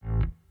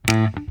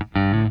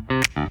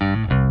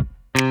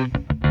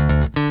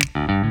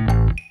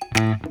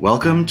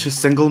Welcome to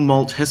Single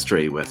Malt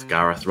History with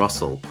Gareth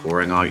Russell,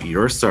 pouring out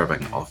your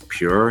serving of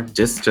pure,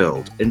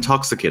 distilled,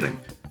 intoxicating,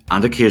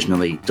 and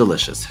occasionally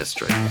delicious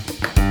history.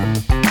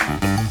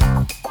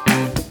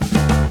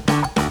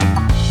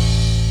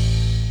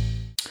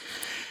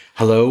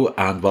 Hello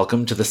and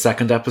welcome to the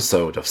second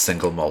episode of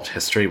Single Malt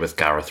History with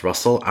Gareth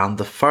Russell, and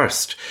the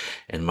first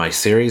in my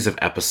series of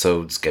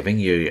episodes giving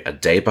you a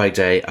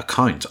day-by-day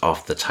account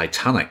of the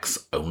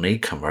Titanic's only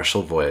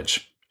commercial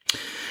voyage.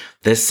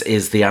 This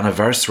is the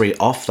anniversary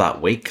of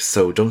that week,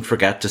 so don't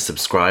forget to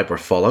subscribe or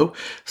follow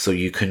so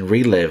you can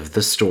relive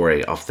the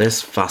story of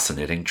this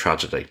fascinating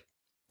tragedy.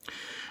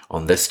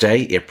 On this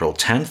day, April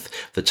 10th,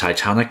 the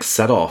Titanic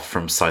set off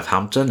from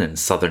Southampton in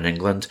southern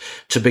England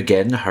to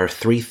begin her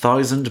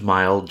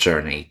 3,000-mile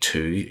journey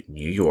to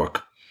New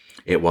York.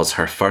 It was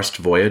her first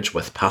voyage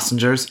with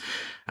passengers,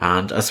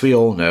 and as we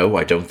all know,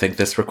 I don't think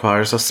this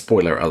requires a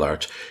spoiler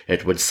alert,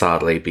 it would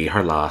sadly be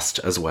her last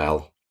as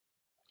well.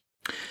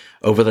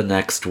 Over the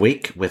next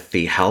week, with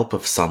the help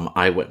of some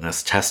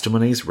eyewitness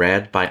testimonies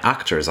read by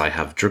actors I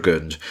have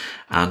dragooned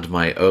and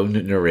my own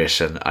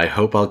narration, I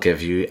hope I'll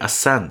give you a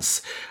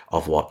sense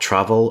of what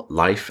travel,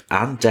 life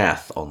and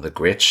death on the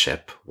great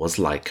ship was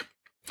like.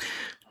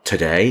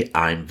 Today,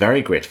 I'm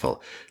very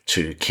grateful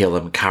to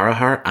Calum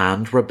Carragher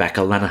and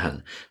Rebecca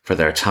Lenihan for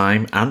their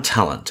time and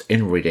talent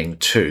in reading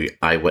two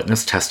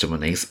eyewitness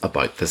testimonies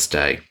about this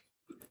day.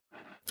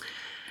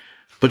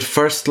 But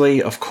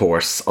firstly, of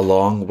course,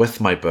 along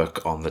with my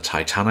book on the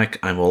Titanic,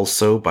 I'm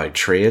also by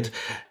trade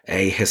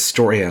a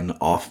historian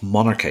of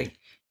monarchy,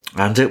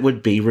 and it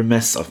would be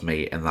remiss of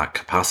me in that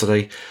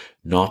capacity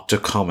not to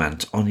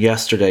comment on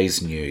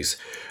yesterday's news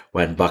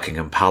when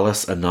Buckingham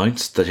Palace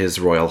announced that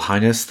His Royal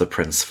Highness the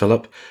Prince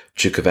Philip,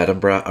 Duke of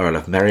Edinburgh, Earl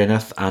of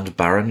Merioneth and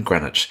Baron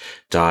Greenwich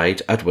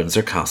died at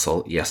Windsor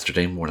Castle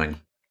yesterday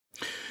morning.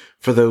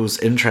 For those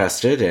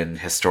interested in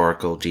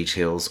historical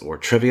details or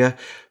trivia,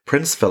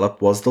 Prince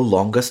Philip was the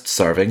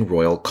longest-serving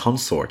royal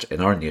consort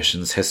in our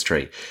nation's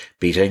history,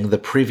 beating the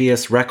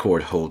previous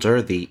record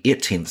holder, the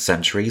 18th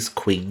century's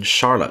Queen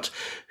Charlotte,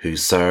 who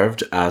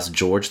served as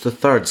George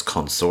III's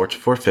consort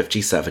for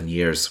 57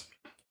 years.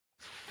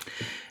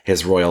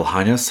 His Royal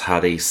Highness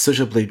had a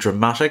suitably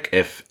dramatic,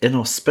 if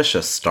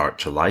inauspicious, start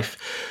to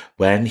life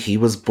when he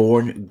was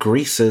born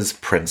Greece's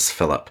Prince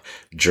Philip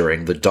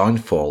during the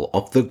downfall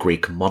of the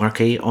Greek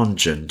monarchy on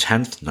June 10,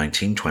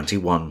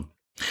 1921.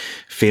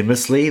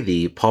 Famously,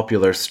 the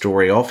popular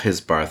story of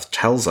his birth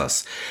tells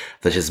us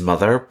that his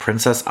mother,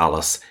 Princess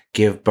Alice,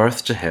 gave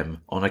birth to him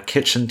on a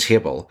kitchen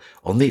table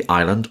on the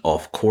island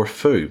of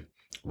Corfu,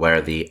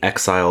 where the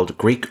exiled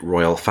Greek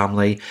royal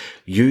family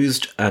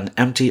used an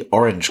empty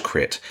orange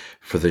crate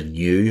for the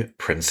new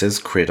prince's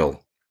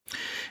cradle.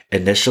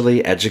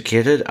 Initially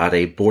educated at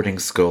a boarding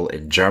school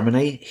in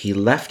Germany, he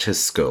left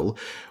his school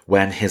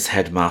when his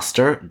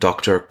headmaster,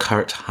 Dr.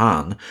 Kurt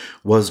Hahn,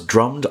 was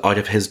drummed out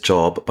of his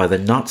job by the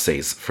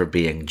Nazis for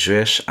being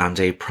Jewish and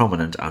a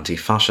prominent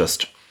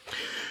anti-fascist.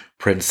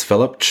 Prince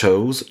Philip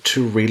chose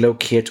to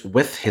relocate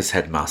with his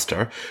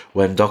headmaster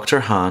when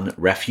Dr. Hahn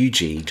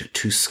refugeed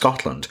to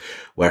Scotland,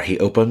 where he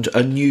opened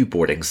a new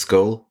boarding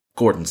school,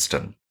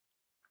 Gordonston,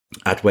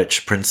 at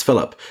which Prince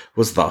Philip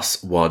was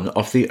thus one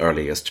of the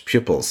earliest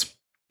pupils.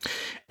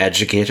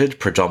 Educated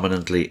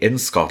predominantly in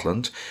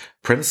Scotland,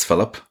 Prince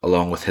Philip,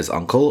 along with his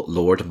uncle,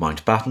 Lord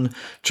Mountbatten,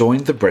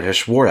 joined the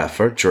British war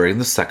effort during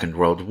the Second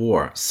World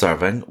War,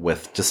 serving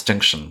with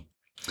distinction.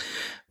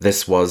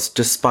 This was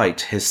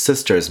despite his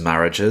sister's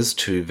marriages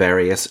to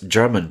various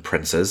German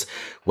princes,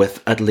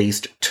 with at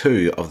least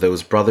two of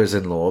those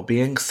brothers-in-law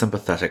being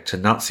sympathetic to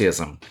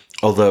Nazism,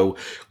 although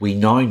we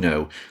now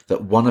know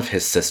that one of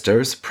his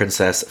sisters,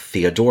 Princess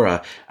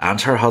Theodora,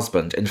 and her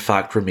husband in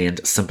fact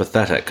remained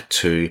sympathetic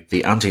to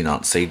the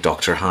anti-Nazi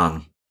Dr.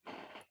 Hahn.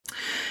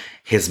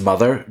 His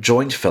mother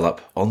joined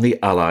Philip on the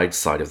Allied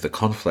side of the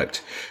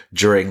conflict.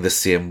 During the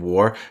same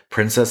war,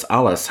 Princess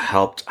Alice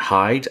helped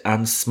hide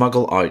and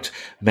smuggle out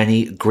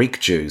many Greek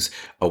Jews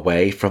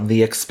away from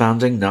the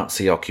expanding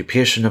Nazi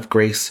occupation of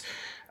Greece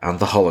and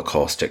the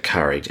Holocaust it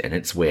carried in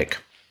its wake.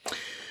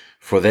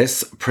 For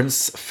this,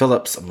 Prince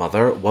Philip's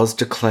mother was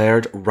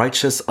declared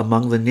righteous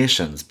among the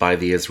nations by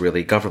the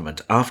Israeli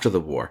government after the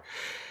war.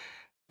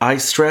 I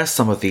stress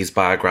some of these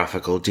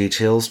biographical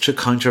details to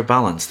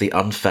counterbalance the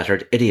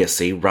unfettered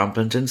idiocy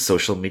rampant in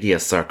social media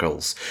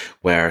circles,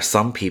 where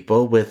some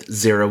people with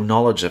zero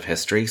knowledge of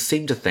history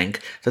seem to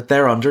think that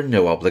they're under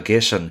no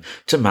obligation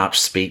to match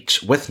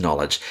speech with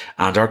knowledge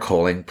and are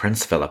calling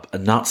Prince Philip a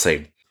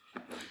Nazi.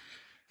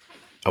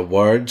 A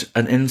word,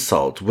 an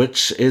insult,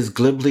 which is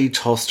glibly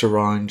tossed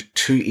around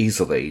too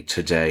easily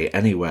today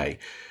anyway,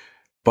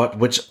 but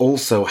which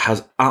also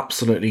has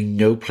absolutely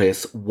no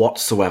place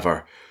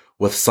whatsoever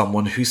with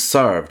someone who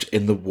served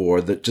in the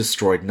war that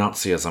destroyed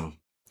Nazism.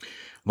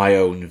 My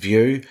own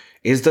view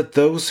is that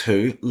those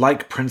who,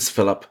 like Prince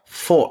Philip,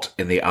 fought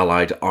in the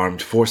Allied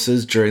armed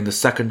forces during the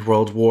Second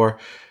World War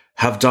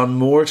have done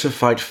more to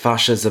fight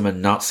fascism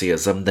and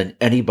Nazism than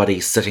anybody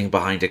sitting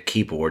behind a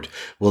keyboard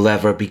will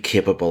ever be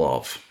capable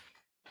of.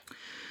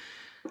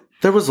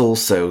 There was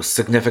also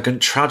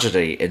significant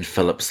tragedy in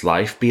Philip's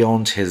life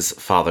beyond his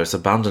father's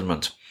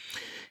abandonment.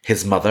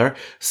 His mother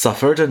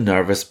suffered a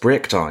nervous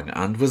breakdown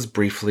and was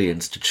briefly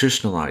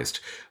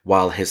institutionalized,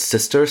 while his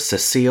sister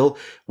Cecile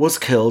was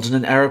killed in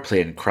an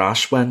aeroplane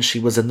crash when she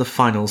was in the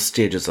final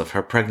stages of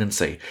her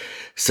pregnancy.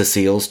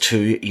 Cecile's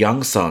two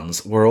young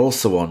sons were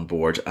also on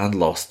board and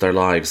lost their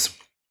lives.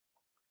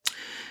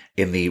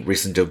 In the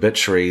recent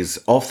obituaries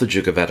of the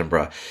Duke of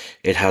Edinburgh,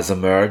 it has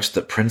emerged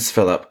that Prince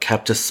Philip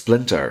kept a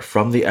splinter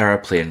from the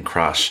aeroplane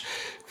crash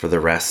for the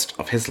rest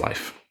of his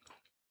life.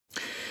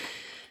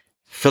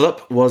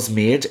 Philip was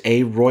made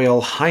a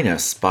Royal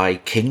Highness by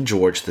King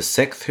George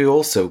VI, who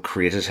also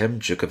created him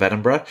Duke of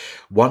Edinburgh,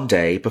 one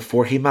day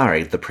before he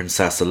married the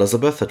Princess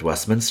Elizabeth at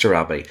Westminster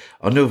Abbey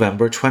on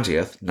November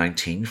 20th,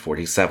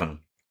 1947.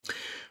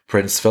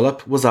 Prince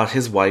Philip was at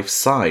his wife's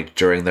side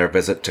during their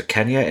visit to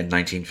Kenya in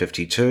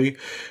 1952,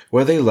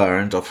 where they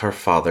learned of her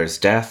father's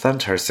death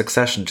and her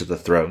succession to the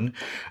throne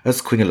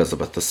as Queen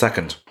Elizabeth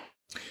II.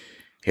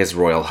 His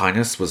Royal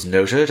Highness was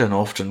noted and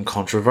often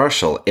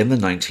controversial in the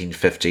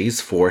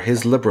 1950s for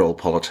his liberal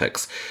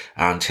politics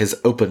and his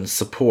open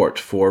support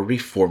for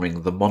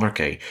reforming the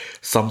monarchy,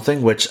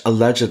 something which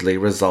allegedly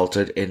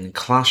resulted in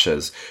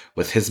clashes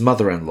with his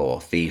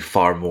mother-in-law, the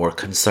far more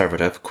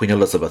conservative Queen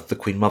Elizabeth, the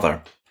Queen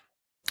Mother.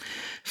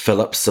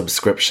 Philip's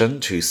subscription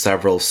to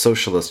several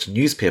socialist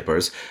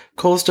newspapers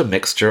caused a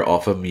mixture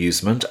of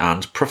amusement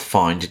and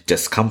profound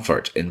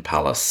discomfort in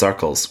palace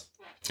circles.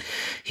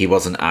 He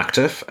was an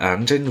active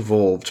and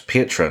involved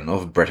patron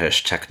of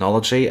British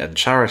technology and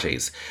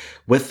charities,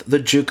 with the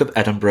Duke of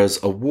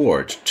Edinburgh's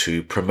award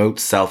to promote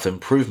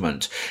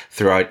self-improvement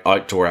throughout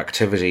outdoor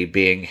activity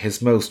being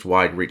his most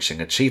wide-reaching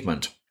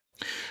achievement.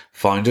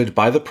 Founded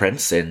by the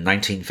Prince in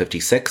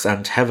 1956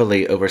 and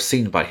heavily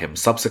overseen by him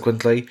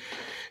subsequently,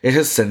 it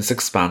has since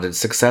expanded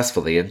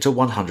successfully into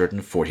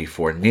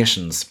 144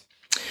 nations.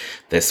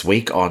 This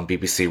week on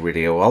BBC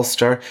Radio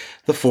Ulster,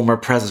 the former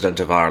President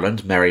of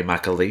Ireland, Mary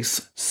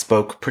McAleese,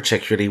 spoke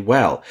particularly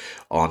well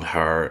on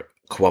her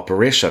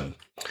cooperation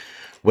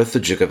with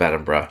the Duke of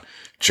Edinburgh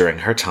during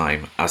her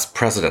time as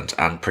President,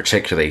 and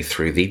particularly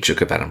through the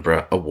Duke of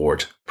Edinburgh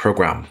Award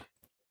programme.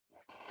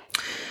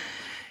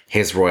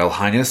 His Royal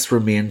Highness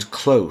remained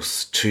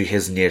close to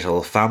his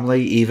natal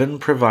family, even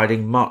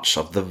providing much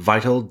of the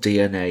vital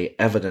DNA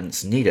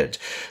evidence needed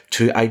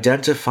to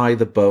identify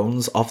the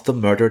bones of the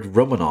murdered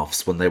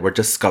Romanovs when they were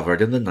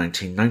discovered in the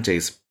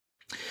 1990s.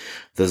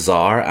 The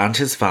Tsar and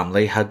his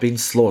family had been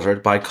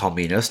slaughtered by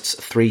communists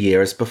 3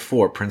 years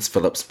before Prince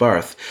Philip's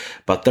birth,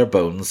 but their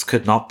bones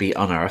could not be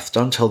unearthed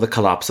until the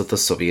collapse of the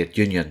Soviet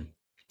Union.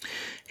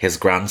 His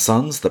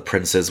grandsons, the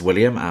Princes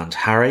William and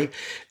Harry,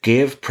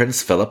 gave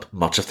Prince Philip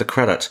much of the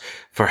credit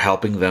for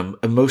helping them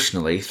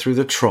emotionally through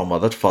the trauma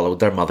that followed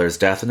their mother's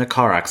death in a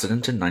car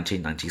accident in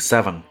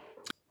 1997.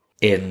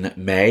 In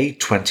May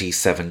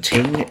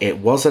 2017, it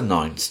was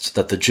announced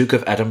that the Duke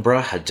of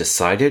Edinburgh had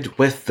decided,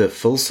 with the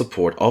full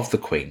support of the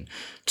Queen,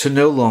 to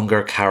no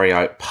longer carry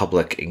out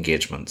public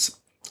engagements.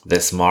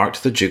 This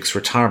marked the Duke's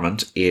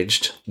retirement,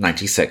 aged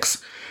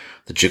 96.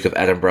 The Duke of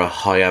Edinburgh,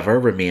 however,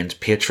 remained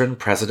patron,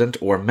 president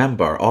or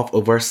member of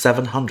over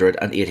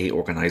 780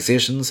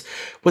 organisations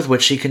with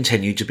which he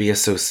continued to be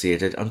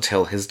associated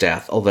until his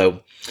death,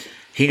 although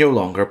he no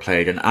longer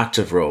played an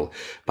active role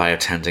by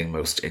attending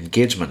most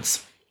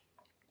engagements.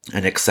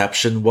 An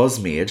exception was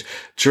made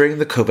during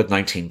the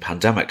COVID-19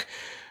 pandemic,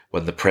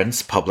 when the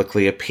Prince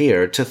publicly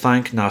appeared to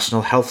thank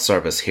National Health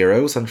Service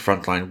heroes and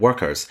frontline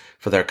workers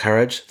for their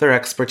courage, their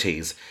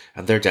expertise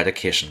and their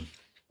dedication.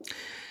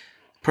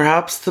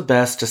 Perhaps the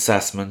best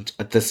assessment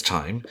at this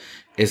time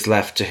is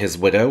left to his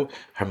widow,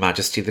 Her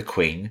Majesty the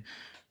Queen,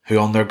 who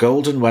on their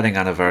golden wedding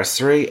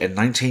anniversary in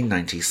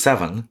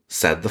 1997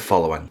 said the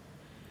following.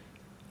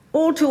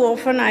 All too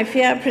often, I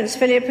fear Prince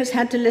Philip has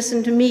had to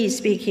listen to me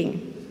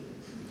speaking.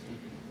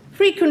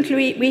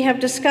 Frequently, we have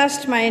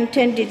discussed my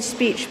intended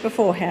speech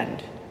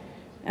beforehand,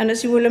 and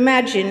as you will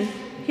imagine,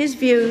 his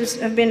views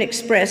have been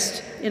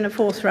expressed in a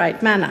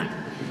forthright manner.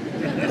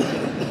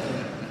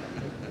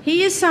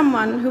 He is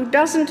someone who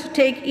doesn't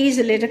take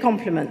easily to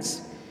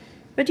compliments,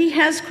 but he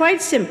has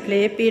quite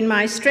simply been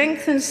my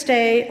strength and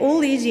stay all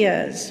these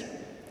years.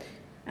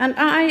 And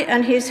I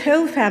and his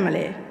whole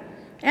family,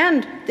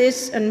 and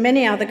this and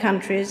many other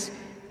countries,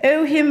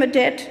 owe him a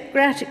debt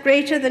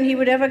greater than he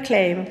would ever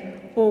claim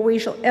or we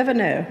shall ever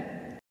know.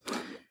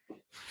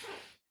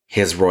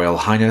 His Royal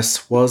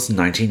Highness was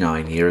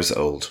 99 years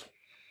old.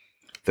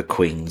 The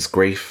Queen's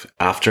grief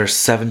after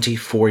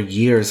 74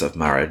 years of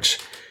marriage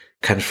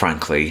can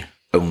frankly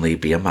only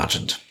be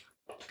imagined.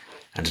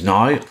 And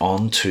now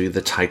on to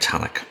the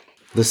Titanic.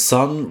 The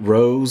sun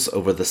rose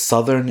over the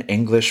southern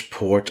English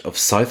port of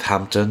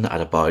Southampton at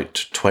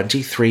about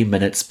 23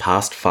 minutes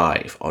past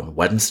 5 on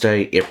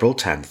Wednesday, April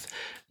 10th,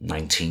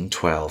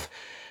 1912,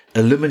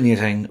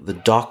 illuminating the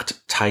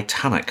docked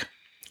Titanic,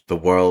 the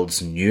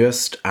world's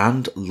newest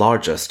and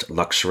largest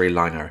luxury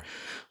liner,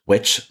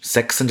 which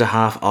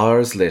 6.5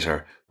 hours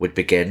later would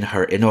begin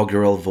her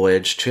inaugural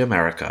voyage to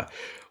America,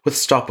 with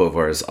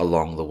stopovers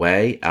along the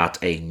way at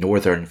a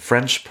northern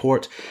French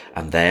port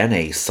and then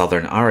a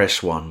southern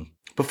Irish one,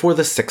 before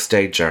the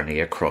 6-day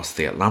journey across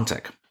the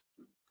Atlantic.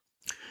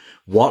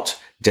 What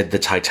did the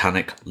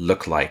Titanic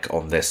look like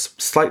on this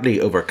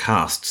slightly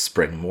overcast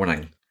spring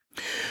morning?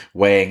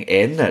 Weighing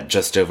in at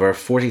just over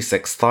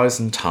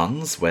 46,000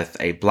 tonnes with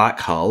a black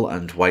hull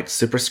and white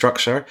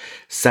superstructure,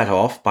 set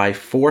off by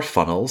 4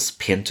 funnels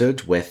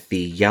painted with the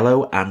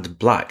yellow and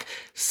black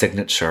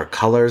signature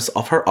colours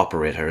of her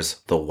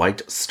operators, the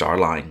White Star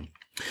Line.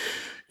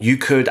 You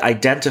could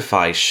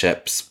identify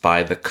ships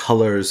by the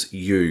colours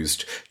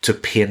used to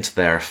paint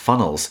their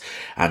funnels,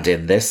 and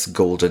in this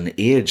golden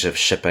age of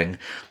shipping,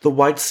 the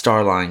White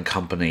Star Line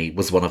Company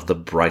was one of the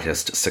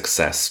brightest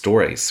success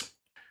stories.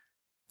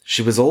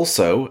 She was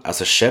also,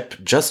 as a ship,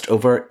 just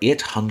over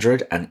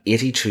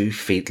 882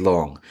 feet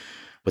long,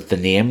 with the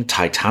name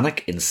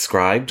Titanic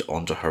inscribed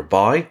onto her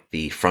bow,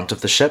 the front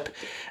of the ship,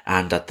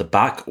 and at the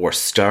back or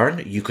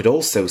stern you could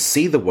also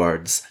see the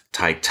words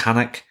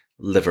Titanic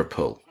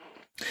Liverpool.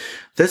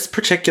 This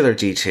particular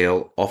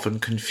detail often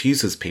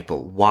confuses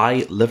people.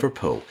 Why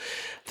Liverpool?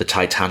 The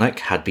Titanic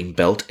had been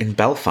built in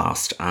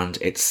Belfast and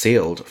it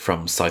sailed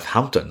from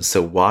Southampton,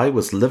 so why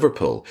was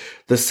Liverpool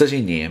the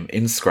city name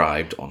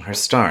inscribed on her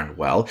stern?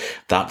 Well,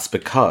 that's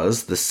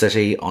because the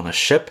city on a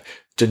ship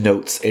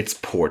denotes its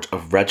port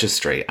of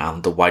registry,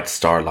 and the White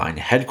Star Line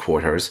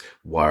headquarters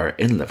were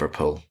in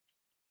Liverpool.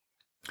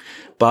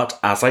 But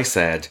as I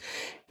said,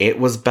 it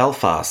was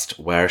Belfast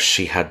where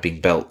she had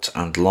been built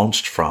and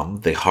launched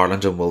from the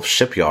Harland & Wolff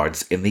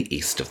shipyards in the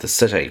east of the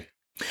city.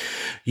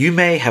 You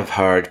may have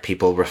heard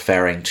people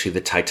referring to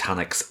the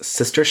Titanic's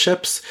sister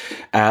ships.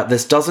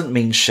 This doesn't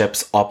mean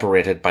ships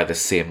operated by the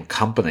same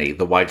company.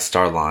 The White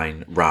Star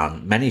Line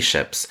ran many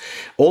ships,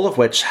 all of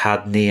which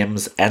had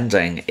names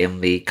ending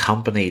in the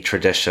company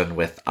tradition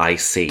with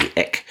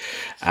IC-IC.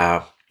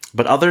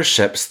 But other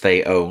ships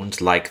they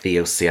owned, like the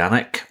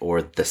Oceanic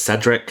or the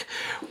Cedric,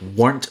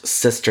 weren't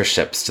sister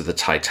ships to the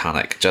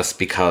Titanic just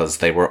because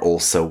they were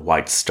also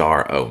White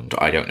Star owned.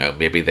 I don't know,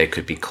 maybe they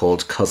could be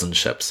called cousin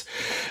ships.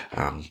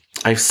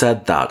 I've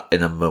said that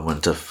in a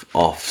moment of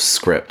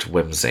off-script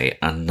whimsy,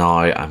 and now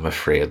I'm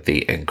afraid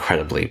the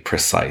incredibly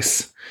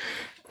precise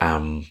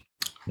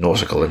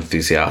nautical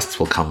enthusiasts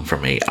will come for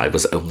me. I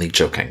was only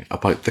joking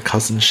about the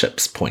cousin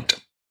ships point.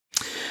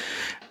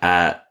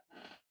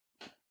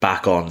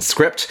 Back on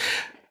script,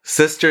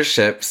 sister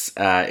ships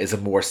is a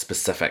more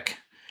specific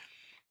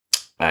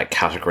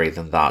category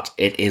than that.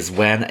 It is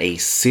when a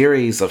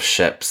series of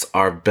ships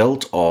are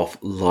built of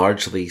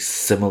largely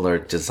similar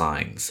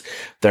designs.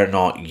 They're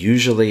not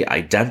usually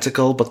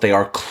identical, but they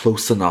are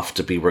close enough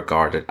to be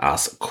regarded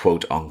as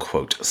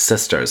quote-unquote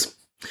sisters.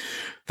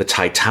 The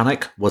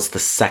Titanic was the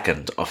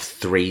second of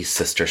 3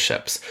 sister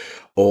ships,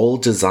 all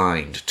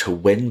designed to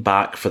win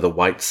back for the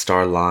White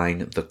Star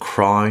Line the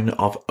crown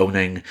of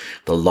owning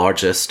the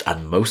largest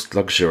and most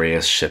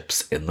luxurious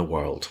ships in the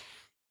world.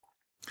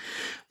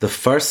 The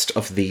first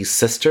of these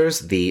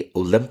sisters, the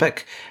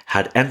Olympic,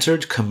 had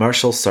entered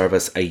commercial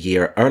service a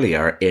year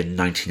earlier in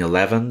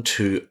 1911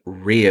 to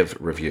rave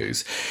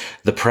reviews.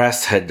 The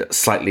press had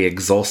slightly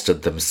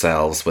exhausted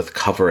themselves with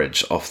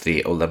coverage of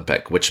the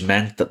Olympic, which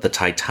meant that the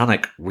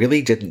Titanic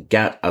really didn't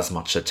get as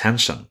much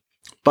attention.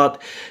 But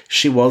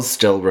she was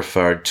still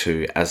referred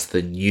to as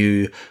the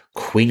new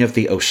Queen of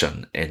the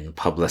Ocean in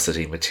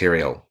publicity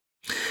material.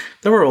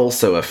 There were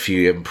also a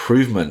few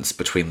improvements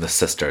between the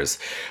sisters.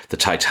 The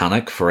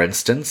Titanic, for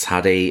instance,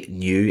 had a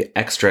new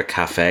extra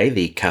cafe,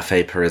 the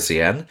Café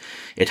Parisien.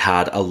 It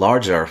had a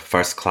larger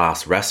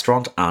first-class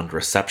restaurant and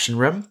reception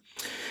room.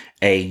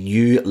 A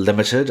new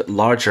limited,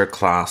 larger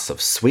class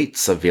of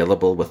suites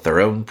available with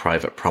their own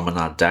private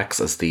promenade decks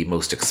as the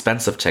most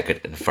expensive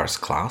ticket in first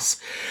class.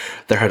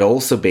 There had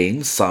also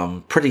been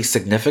some pretty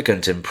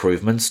significant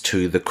improvements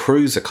to the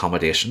cruise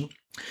accommodation,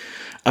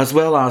 as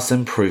well as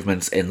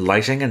improvements in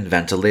lighting and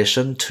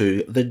ventilation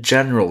to the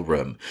general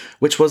room,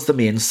 which was the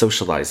main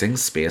socialising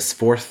space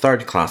for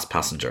third-class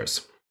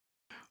passengers.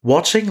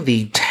 Watching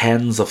the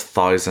tens of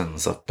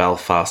thousands of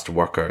Belfast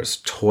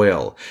workers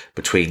toil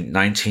between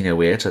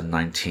 1908 and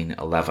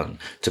 1911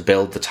 to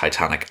build the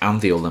Titanic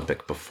and the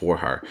Olympic before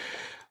her,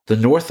 the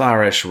North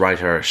Irish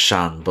writer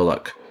Sean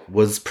Bullock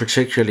was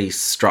particularly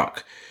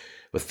struck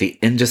with the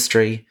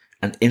industry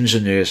and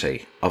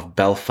ingenuity of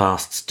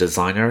Belfast's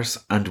designers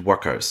and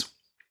workers.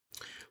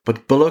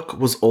 But Bullock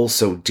was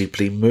also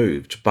deeply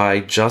moved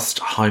by just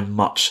how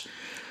much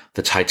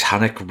the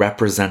Titanic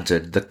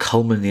represented the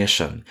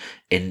culmination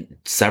in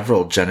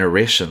several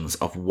generations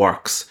of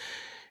works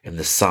in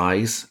the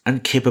size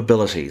and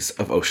capabilities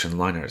of ocean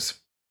liners.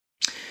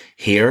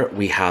 Here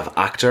we have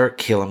actor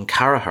Calum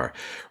Carraher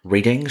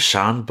reading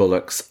Sean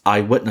Bullock's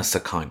eyewitness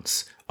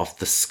accounts of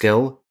the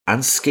skill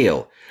and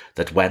scale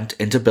that went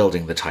into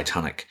building the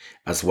Titanic,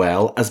 as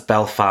well as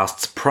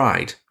Belfast's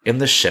pride in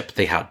the ship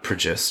they had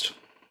produced.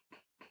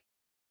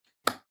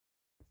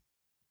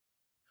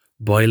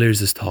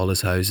 Boilers as tall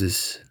as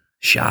houses,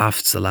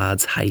 shafts a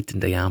lad's height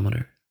and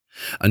diameter,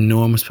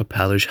 Enormous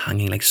propellers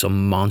hanging like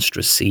some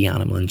monstrous sea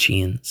animal in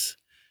chains.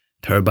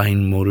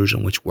 Turbine motors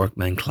on which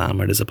workmen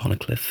clambered as upon a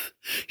cliff.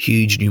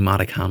 Huge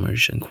pneumatic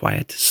hammers and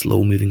quiet,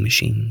 slow-moving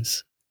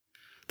machines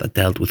that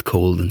dealt with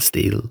cold and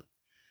steel,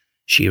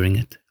 shearing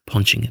it,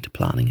 punching it,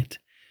 planning it,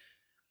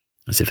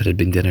 as if it had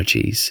been dinner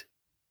cheese.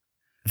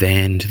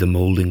 Then to the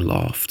moulding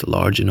loft,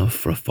 large enough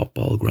for a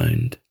football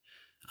ground,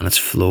 and its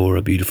floor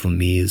a beautiful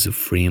maze of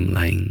frame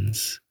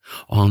lines,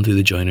 on through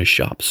the joiners'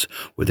 shops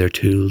where their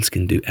tools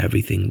can do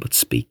everything but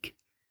speak.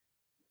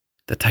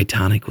 The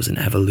Titanic was an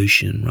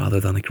evolution rather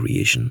than a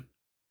creation,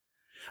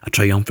 a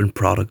triumphant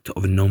product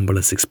of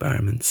numberless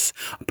experiments,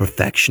 a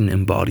perfection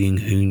embodying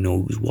who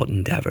knows what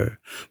endeavour,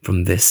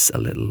 from this a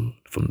little,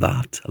 from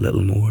that a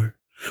little more,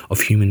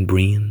 of human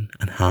brain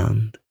and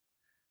hand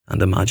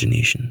and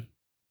imagination.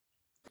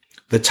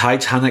 The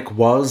Titanic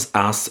was,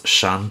 as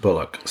Shan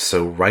Bullock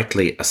so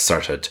rightly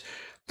asserted,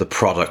 the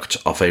product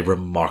of a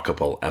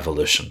remarkable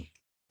evolution.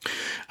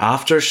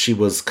 After she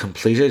was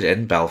completed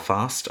in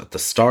Belfast at the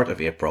start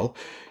of April,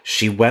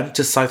 she went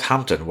to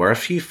Southampton, where a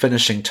few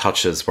finishing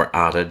touches were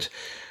added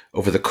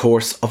over the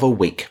course of a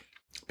week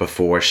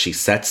before she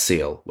set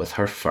sail with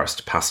her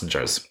first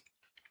passengers.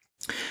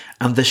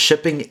 And the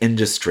shipping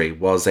industry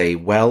was a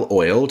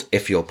well-oiled,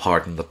 if you'll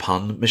pardon the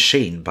pun,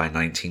 machine by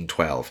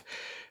 1912.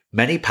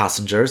 Many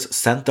passengers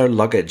sent their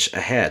luggage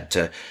ahead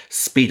to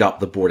speed up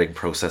the boarding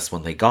process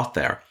when they got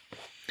there.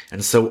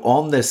 And so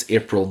on this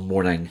April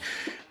morning,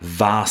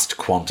 vast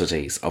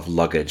quantities of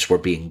luggage were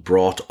being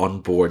brought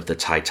on board the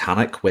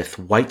Titanic with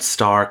White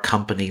Star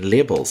Company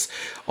labels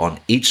on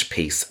each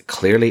piece,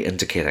 clearly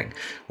indicating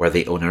where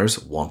the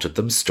owners wanted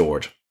them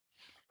stored.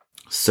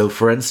 So,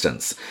 for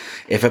instance,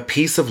 if a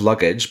piece of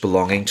luggage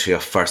belonging to a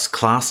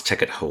first-class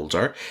ticket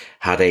holder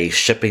had a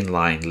shipping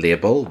line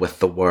label with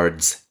the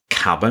words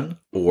cabin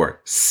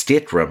or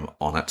stateroom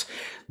on it,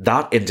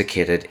 that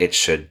indicated it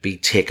should be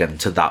taken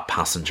to that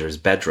passenger's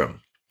bedroom.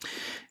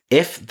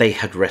 If they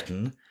had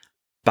written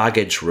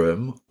baggage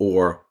room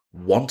or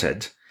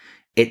wanted,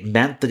 it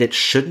meant that it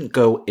shouldn't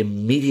go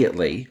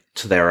immediately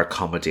to their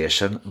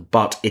accommodation,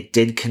 but it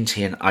did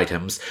contain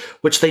items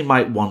which they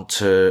might want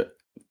to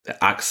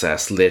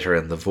access later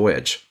in the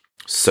voyage.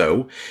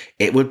 So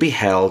it would be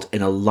held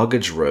in a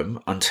luggage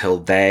room until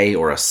they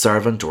or a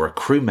servant or a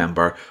crew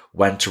member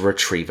went to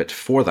retrieve it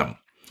for them.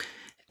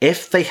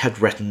 If they had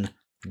written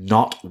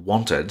not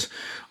wanted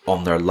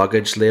on their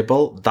luggage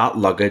label, that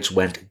luggage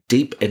went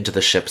deep into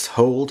the ship's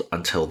hold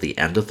until the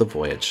end of the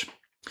voyage.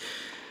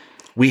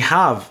 We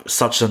have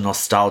such a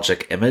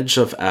nostalgic image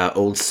of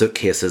old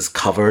suitcases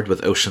covered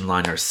with ocean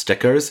liner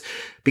stickers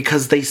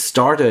because they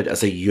started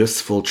as a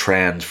useful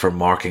trend for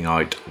marking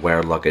out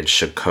where luggage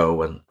should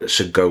go, and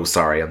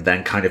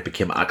then kind of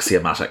became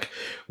axiomatic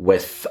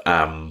with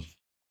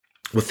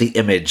the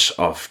image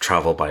of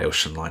travel by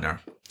ocean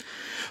liner.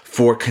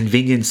 For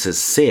convenience's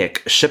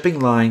sake, shipping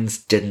lines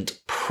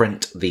didn't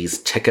print these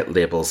ticket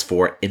labels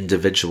for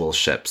individual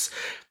ships.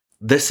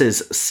 This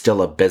is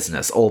still a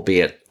business,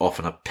 albeit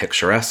often a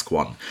picturesque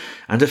one,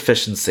 and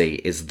efficiency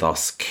is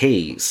thus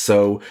key.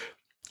 So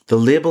the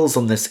labels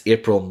on this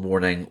April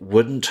morning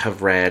wouldn't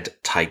have read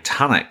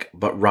Titanic,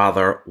 but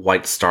rather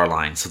White Star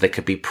Line, so they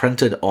could be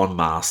printed en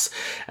masse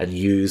and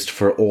used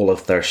for all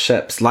of their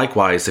ships.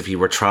 Likewise, if you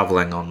were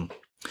travelling on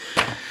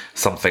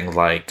something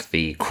like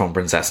the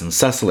Kronprinzessin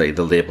Cecily,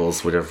 the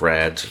labels would have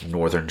read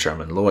Northern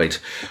German Lloyd,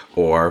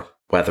 or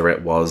whether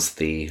it was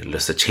the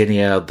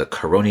Lusitania, the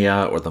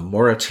Caronia, or the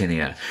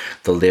Mauretania,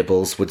 the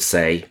labels would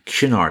say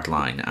Cunard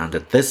Line. And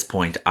at this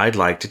point, I'd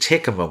like to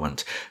take a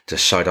moment to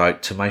shout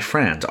out to my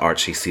friend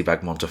Archie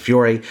Sebag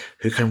Montefiore,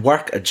 who can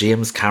work a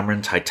James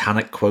Cameron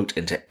Titanic quote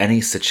into any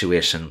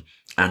situation.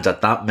 And at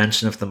that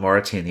mention of the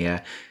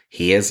Mauretania,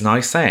 he is now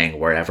saying,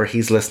 wherever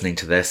he's listening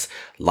to this,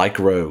 like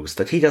Rose,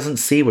 that he doesn't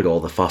see what all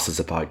the fuss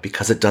is about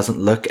because it doesn't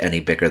look any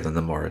bigger than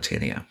the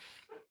Mauretania.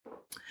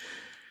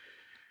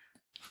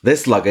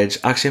 This luggage,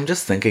 actually I'm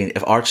just thinking,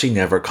 if Archie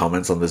never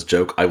comments on this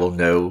joke, I will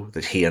know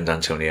that he and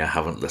Antonia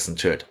haven't listened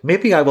to it.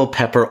 Maybe I will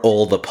pepper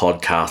all the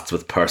podcasts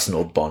with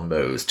personal bon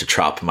mots to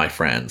trap my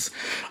friends.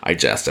 I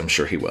jest, I'm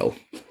sure he will.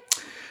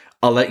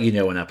 I'll let you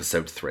know in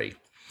episode 3.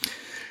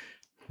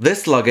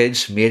 This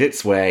luggage made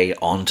its way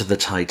onto the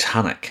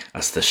Titanic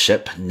as the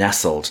ship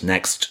nestled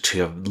next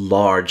to a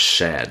large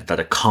shed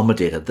that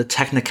accommodated the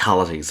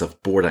technicalities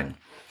of boarding.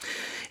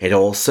 It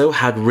also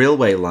had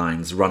railway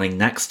lines running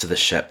next to the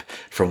ship,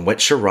 from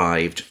which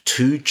arrived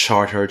 2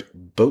 chartered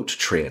boat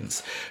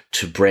trains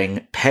to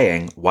bring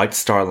paying White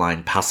Star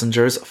Line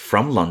passengers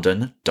from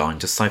London down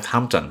to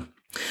Southampton.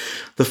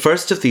 The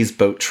first of these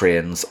boat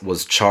trains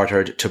was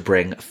chartered to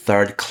bring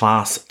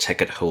third-class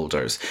ticket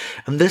holders,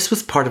 and this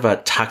was part of a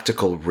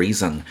tactical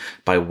reason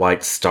by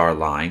White Star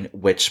Line,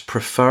 which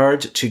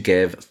preferred to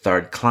give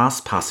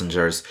third-class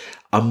passengers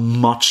a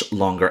much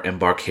longer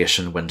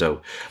embarkation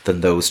window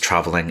than those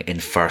travelling in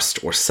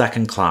first or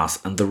second class,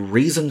 and the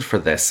reason for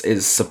this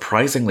is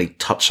surprisingly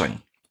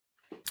touching.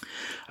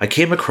 I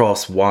came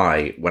across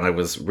why when I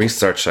was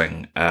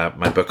researching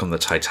my book on the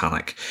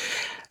Titanic,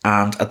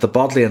 And at the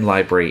Bodleian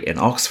Library in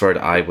Oxford,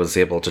 I was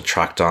able to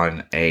track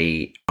down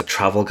a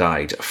travel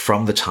guide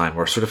from the time,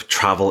 or sort of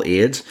travel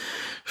aid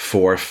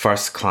for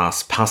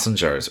first-class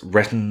passengers,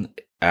 written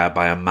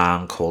by a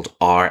man called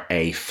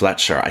R.A.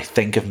 Fletcher. I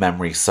think, if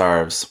memory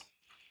serves,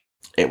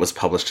 it was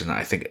published in,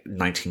 I think,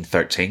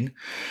 1913.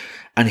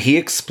 And he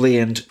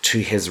explained to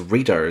his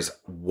readers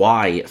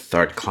why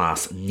third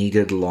class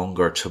needed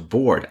longer to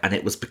board. And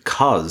it was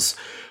because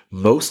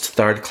most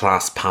third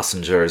class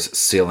passengers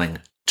sailing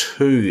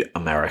to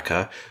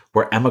America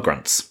were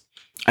immigrants.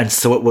 And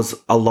so it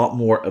was a lot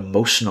more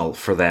emotional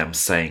for them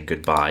saying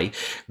goodbye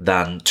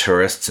than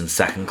tourists in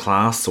second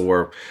class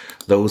or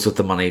those with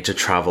the money to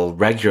travel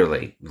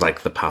regularly,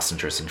 like the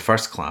passengers in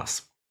first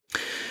class.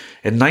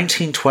 In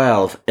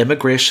 1912,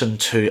 immigration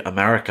to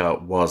America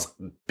was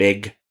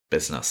big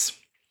business.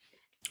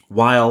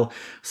 While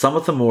some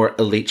of the more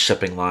elite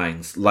shipping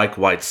lines, like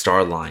White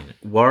Star Line,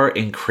 were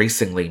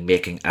increasingly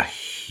making a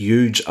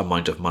huge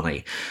amount of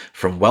money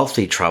from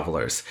wealthy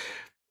travellers,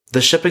 the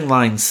shipping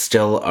lines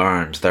still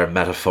earned their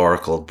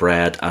metaphorical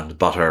bread and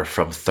butter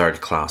from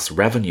third-class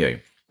revenue.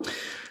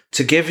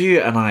 To give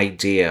you an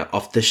idea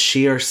of the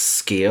sheer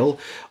scale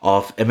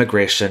of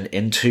immigration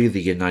into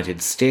the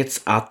United States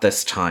at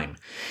this time,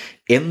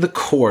 in the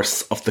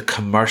course of the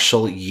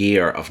commercial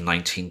year of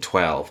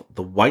 1912,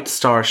 the White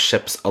Star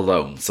ships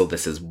alone, so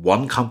this is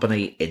one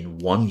company in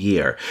 1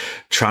 year,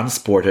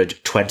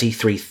 transported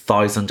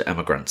 23,000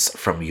 immigrants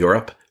from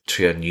Europe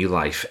to a new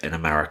life in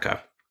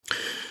America.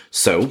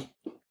 So,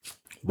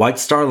 White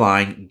Star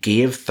Line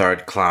gave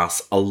third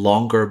class a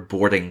longer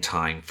boarding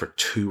time for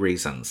two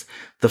reasons.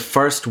 The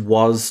first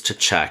was to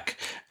check,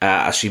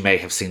 as you may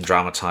have seen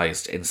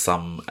dramatised in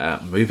some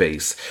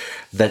movies,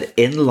 that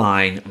in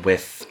line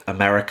with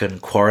American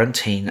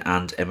quarantine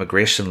and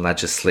immigration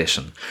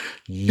legislation,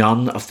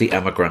 none of the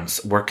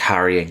immigrants were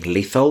carrying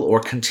lethal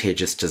or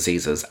contagious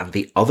diseases. And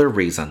the other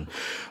reason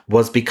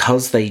was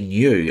because they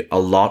knew a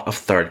lot of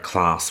third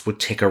class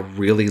would take a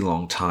really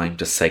long time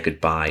to say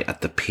goodbye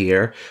at the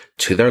pier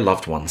to their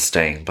loved ones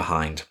staying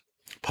behind,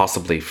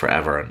 possibly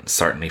forever and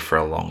certainly for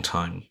a long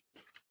time.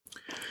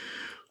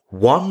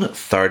 One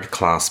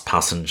third-class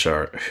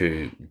passenger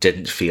who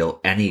didn't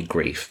feel any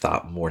grief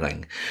that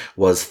morning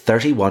was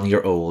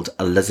 31-year-old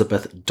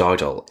Elizabeth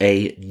Dowdall,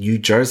 a New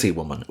Jersey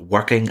woman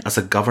working as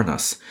a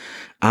governess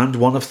and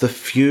one of the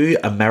few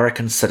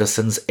American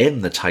citizens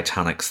in the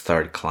Titanic's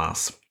third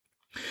class.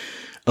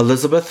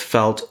 Elizabeth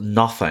felt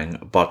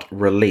nothing but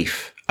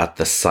relief at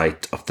the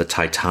sight of the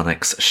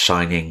Titanic's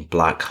shining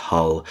black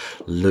hull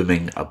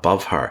looming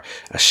above her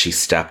as she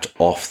stepped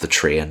off the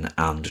train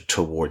and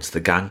towards the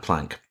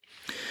gangplank.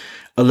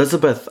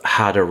 Elizabeth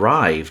had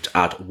arrived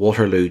at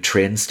Waterloo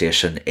train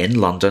station in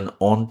London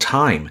on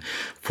time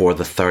for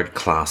the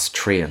third-class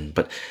train,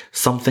 but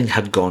something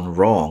had gone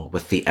wrong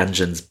with the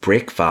engine's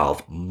brake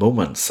valve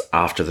moments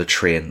after the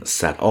train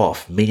set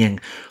off,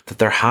 meaning that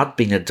there had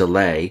been a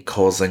delay,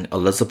 causing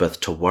Elizabeth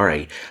to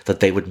worry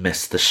that they would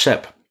miss the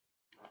ship.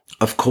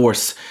 Of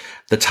course,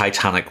 the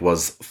Titanic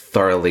was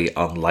thoroughly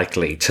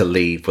unlikely to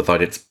leave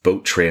without its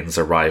boat train's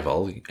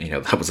arrival.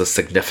 That was a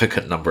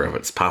significant number of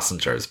its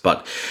passengers,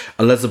 but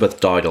Elizabeth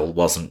Dowdall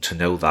wasn't to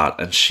know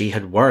that, and she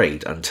had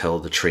worried until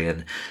the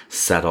train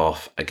set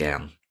off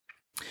again.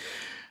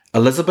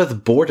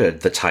 Elizabeth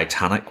boarded the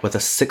Titanic with a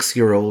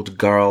 6-year-old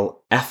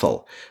girl,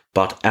 Ethel,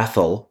 but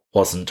Ethel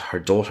wasn't her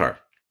daughter.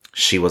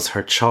 She was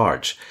her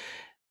charge.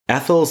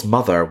 Ethel's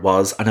mother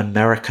was an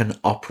American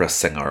opera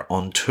singer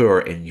on tour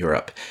in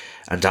Europe,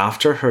 and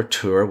after her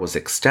tour was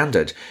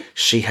extended,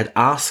 she had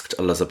asked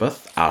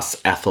Elizabeth,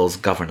 as Ethel's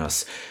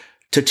governess,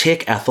 to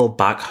take Ethel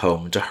back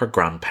home to her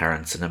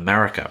grandparents in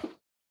America.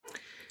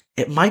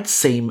 It might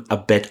seem a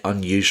bit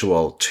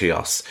unusual to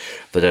us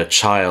that a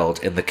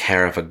child in the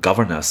care of a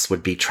governess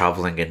would be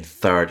travelling in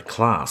third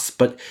class,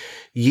 but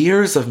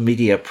years of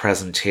media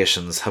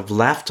presentations have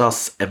left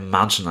us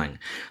imagining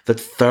that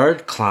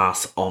third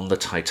class on the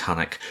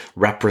Titanic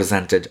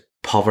represented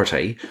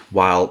poverty,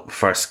 while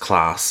first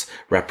class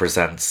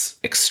represents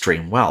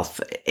extreme wealth.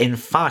 In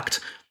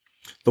fact,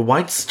 the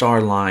White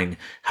Star Line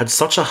had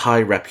such a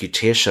high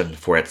reputation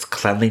for its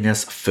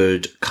cleanliness,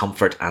 food,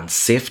 comfort and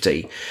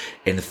safety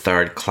in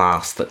third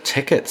class that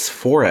tickets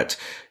for it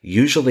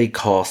usually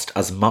cost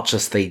as much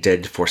as they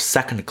did for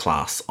second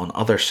class on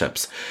other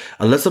ships.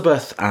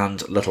 Elizabeth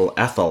and little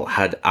Ethel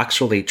had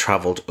actually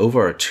travelled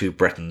over to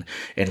Britain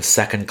in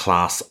second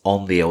class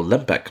on the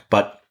Olympic,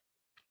 but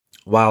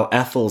while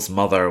Ethel's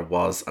mother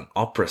was an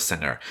opera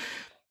singer,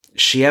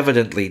 she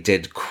evidently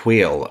did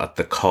quail at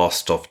the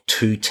cost of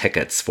 2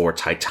 tickets for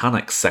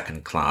Titanic's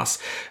second class,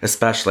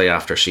 especially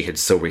after she had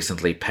so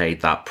recently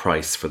paid that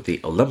price for the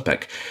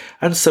Olympic,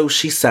 and so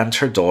she sent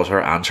her daughter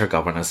and her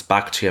governess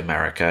back to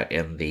America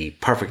in the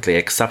perfectly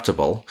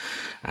acceptable,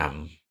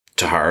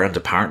 to her and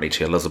apparently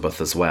to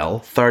Elizabeth as well,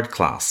 third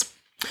class.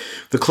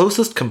 The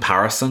closest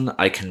comparison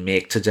I can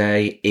make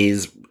today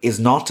is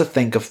not to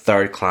think of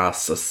third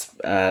class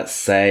as,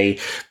 say,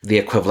 the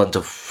equivalent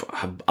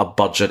of a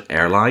budget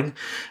airline,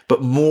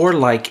 but more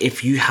like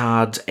if you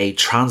had a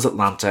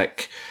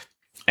transatlantic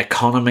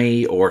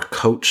economy or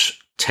coach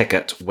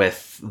ticket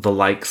with the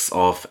likes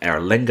of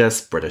Aer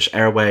Lingus, British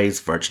Airways,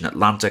 Virgin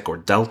Atlantic, or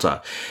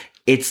Delta,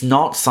 it's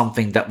not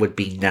something that would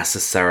be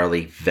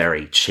necessarily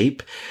very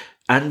cheap,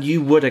 and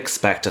you would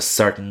expect a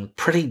certain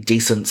pretty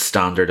decent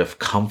standard of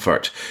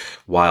comfort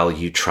while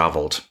you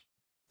travelled.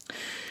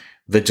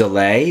 The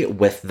delay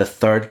with the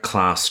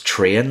third-class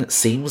train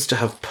seems to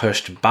have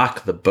pushed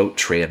back the boat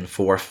train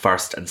for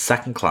first and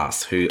second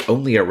class, who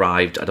only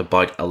arrived at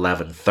about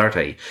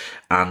 11:30,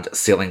 and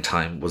sailing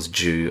time was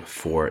due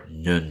for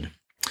noon.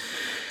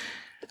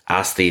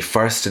 As the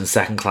first and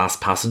second class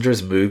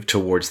passengers moved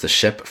towards the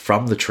ship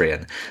from the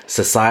train,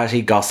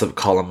 society gossip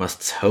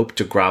columnists hoped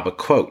to grab a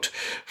quote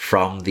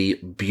from the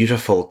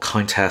beautiful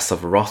Countess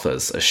of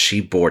Rothes as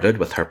she boarded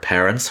with her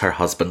parents, her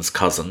husband's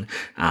cousin,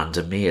 and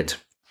a maid.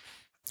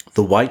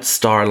 The White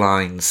Star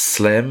Line's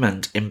slim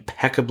and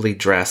impeccably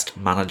dressed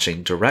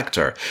managing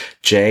director,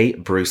 J.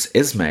 Bruce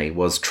Ismay,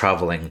 was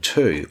travelling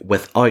too,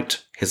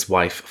 without his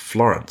wife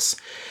Florence,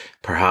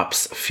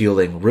 perhaps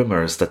fueling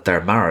rumours that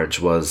their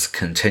marriage was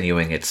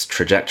continuing its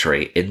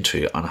trajectory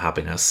into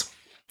unhappiness.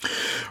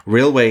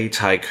 Railway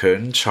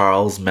tycoon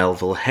Charles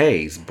Melville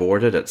Hayes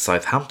boarded at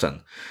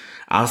Southampton,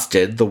 as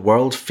did the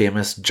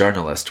world-famous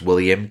journalist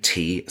William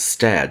T.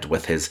 Stead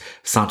with his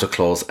Santa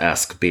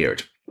Claus-esque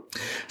beard.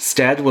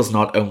 Stead was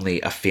not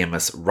only a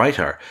famous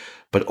writer,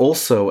 but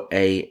also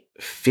a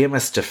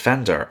famous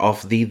defender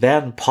of the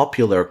then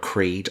popular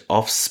creed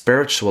of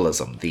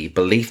spiritualism, the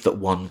belief that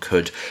one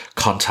could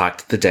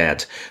contact the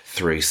dead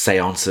through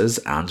seances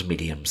and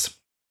mediums.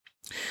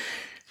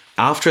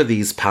 After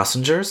these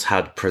passengers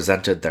had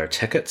presented their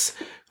tickets,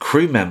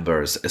 crew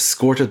members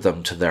escorted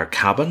them to their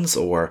cabins,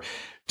 or,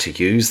 to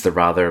use the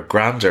rather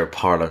grander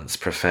parlance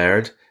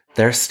preferred,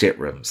 their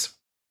staterooms.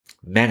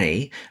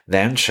 Many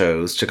then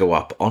chose to go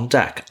up on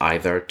deck,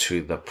 either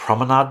to the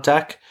promenade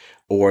deck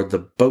or the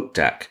boat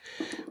deck,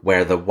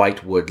 where the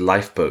whitewood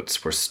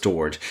lifeboats were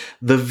stored.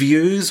 The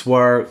views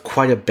were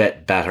quite a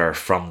bit better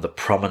from the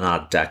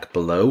promenade deck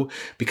below,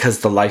 because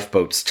the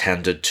lifeboats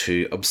tended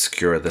to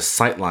obscure the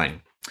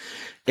sightline.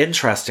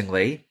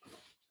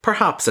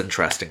 Perhaps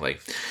interestingly,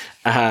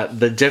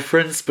 the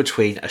difference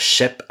between a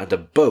ship and a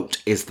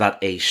boat is that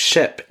a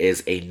ship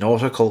is a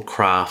nautical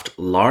craft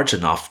large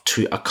enough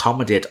to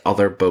accommodate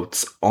other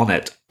boats on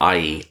it,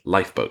 i.e.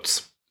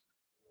 lifeboats.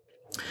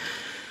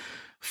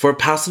 For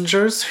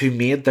passengers who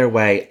made their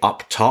way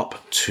up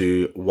top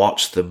to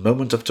watch the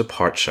moment of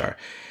departure,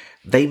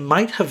 they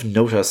might have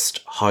noticed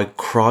how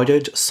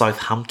crowded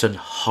Southampton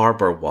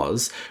Harbour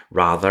was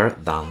rather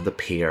than the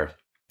pier.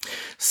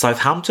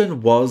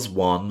 Southampton was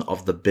one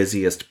of the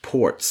busiest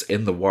ports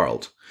in the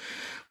world,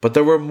 but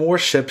there were more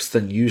ships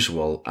than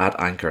usual at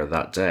anchor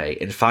that day.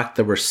 In fact,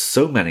 there were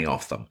so many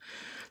of them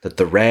that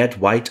the red,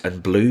 white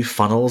and blue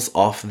funnels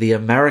off the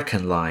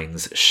American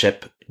Line's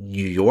ship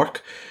New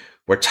York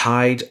were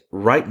tied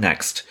right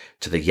next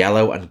to the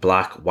yellow and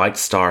black White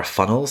Star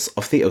funnels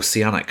of the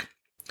Oceanic,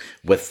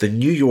 with the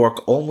New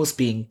York almost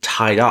being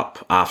tied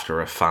up after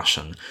a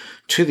fashion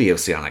to the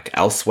Oceanic.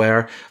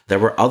 Elsewhere, there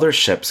were other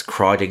ships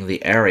crowding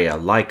the area,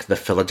 like the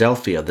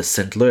Philadelphia, the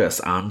St.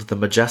 Louis and the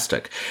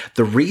Majestic.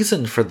 The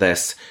reason for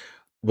this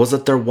was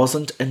that there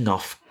wasn't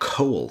enough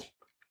coal.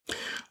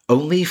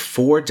 Only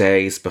 4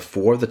 days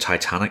before the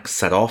Titanic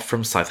set off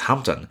from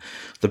Southampton,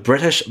 the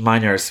British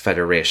Miners'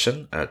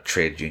 Federation, a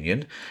trade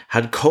union,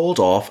 had called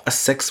off a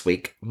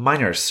 6-week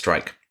miners'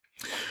 strike.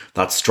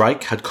 That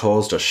strike had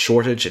caused a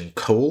shortage in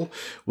coal,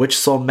 which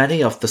saw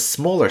many of the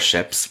smaller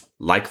ships,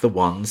 like the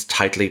ones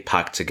tightly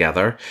packed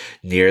together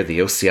near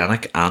the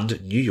Oceanic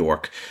and New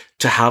York,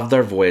 to have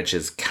their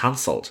voyages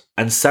cancelled,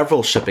 and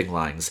several shipping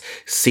lines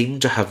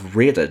seemed to have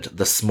raided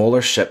the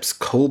smaller ships'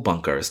 coal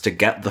bunkers to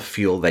get the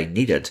fuel they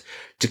needed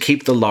to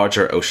keep the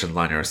larger ocean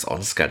liners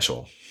on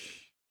schedule.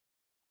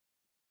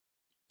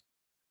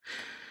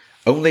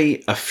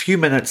 Only a few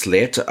minutes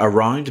late,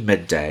 around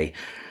midday,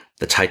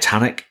 the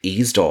Titanic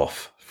eased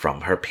off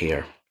from her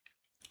pier.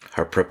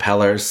 Her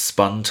propellers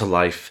spun to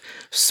life,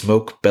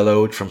 smoke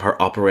billowed from her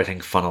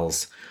operating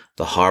funnels,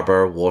 the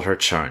harbour water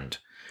churned.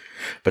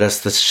 But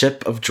as the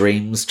ship of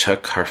dreams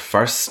took her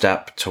first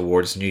step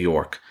towards New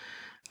York,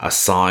 a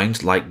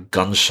sound like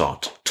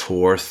gunshot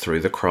tore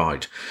through the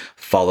crowd,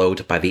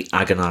 followed by the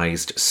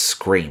agonised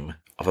scream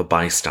of a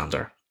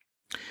bystander.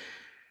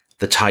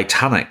 The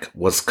Titanic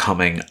was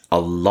coming a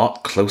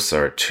lot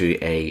closer to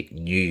a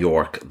New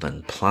York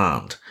than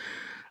planned,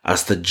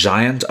 as the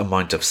giant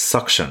amount of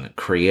suction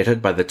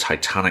created by the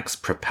Titanic's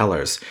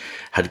propellers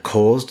had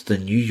caused the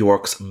New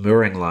York's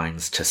mooring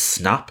lines to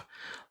snap,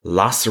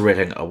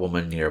 lacerating a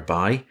woman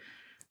nearby,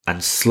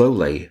 and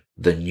slowly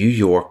the New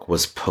York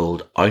was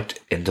pulled out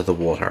into the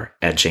water,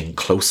 edging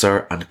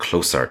closer and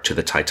closer to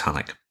the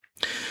Titanic.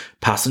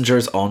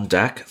 Passengers on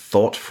deck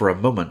thought for a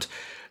moment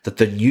that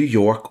the New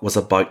York was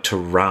about to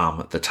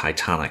ram the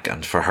Titanic,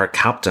 and for her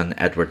captain,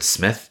 Edward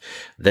Smith,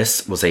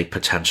 this was a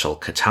potential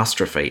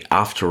catastrophe.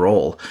 After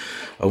all,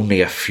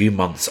 only a few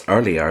months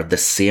earlier, the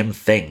same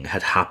thing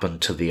had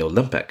happened to the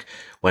Olympic,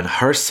 when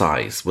her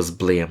size was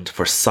blamed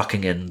for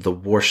sucking in the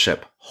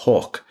warship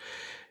Hawke.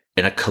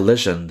 in a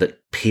collision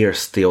that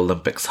pierced the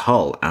Olympic's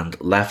hull and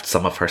left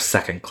some of her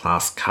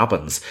second-class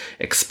cabins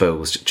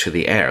exposed to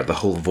the air. The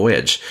whole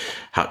voyage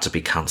had to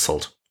be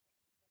cancelled.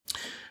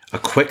 A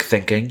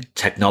quick-thinking,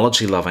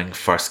 technology-loving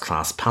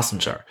first-class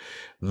passenger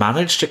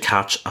managed to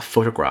catch a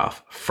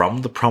photograph from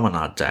the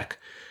promenade deck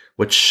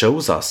which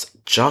shows us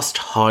just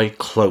how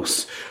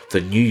close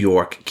the New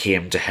York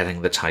came to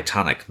hitting the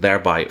Titanic,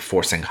 thereby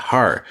forcing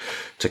her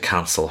to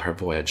cancel her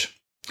voyage.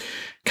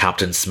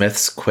 Captain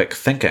Smith's quick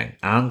thinking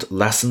and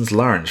lessons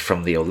learned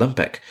from the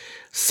Olympic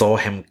saw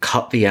him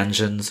cut the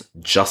engines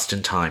just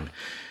in time,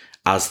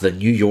 as the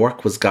New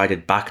York was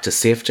guided back to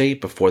safety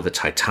before the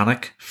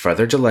Titanic,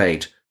 further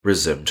delayed,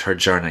 resumed her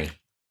journey.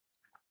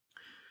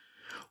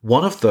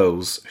 One of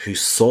those who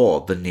saw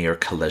the near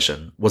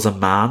collision was a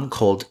man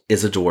called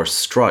Isidor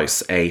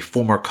Straus, a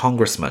former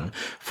congressman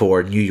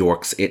for New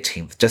York's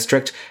 18th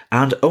District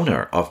and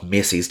owner of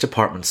Macy's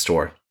department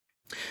store.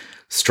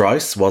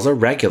 Straus was a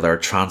regular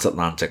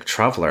transatlantic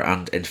traveller,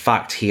 and in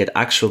fact he had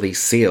actually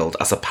sailed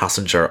as a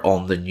passenger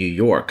on the New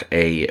York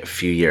a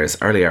few years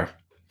earlier.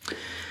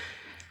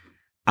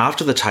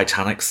 After the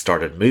Titanic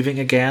started moving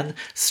again,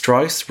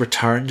 Straus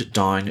returned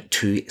down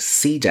to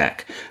C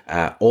deck.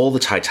 All the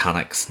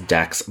Titanic's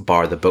decks,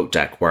 bar the boat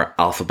deck, were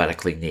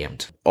alphabetically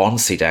named. On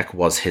C deck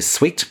was his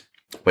suite,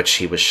 which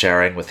he was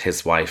sharing with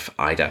his wife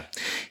Ida.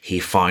 He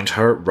found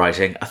her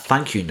writing a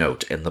thank you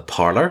note in the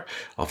parlour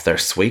of their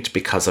suite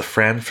because a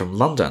friend from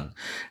London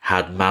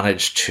had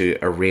managed to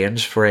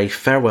arrange for a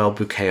farewell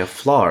bouquet of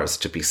flowers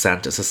to be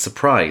sent as a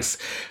surprise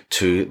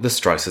to the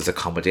Straus's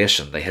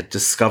accommodation. They had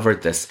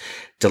discovered this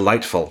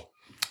delightful,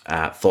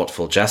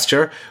 thoughtful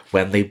gesture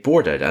when they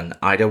boarded, and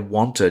Ida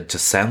wanted to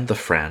send the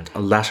friend a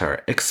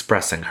letter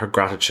expressing her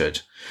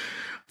gratitude.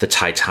 The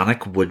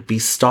Titanic would be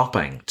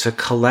stopping to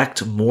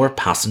collect more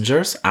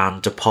passengers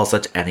and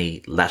deposit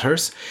any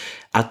letters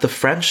at the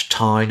French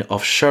town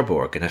of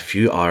Cherbourg in a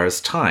few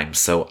hours' time,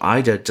 so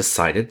Ida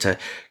decided to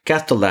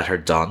get the letter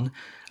done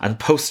and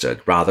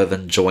posted rather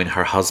than join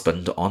her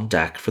husband on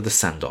deck for the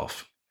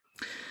send-off.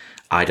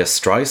 Ida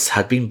Straus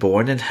had been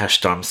born in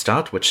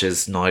Hesse-Darmstadt, which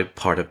is now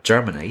part of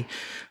Germany,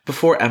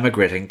 before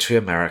emigrating to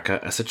America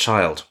as a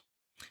child.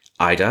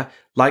 Ida,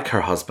 like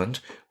her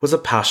husband, was a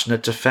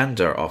passionate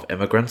defender of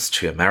immigrants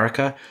to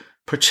America,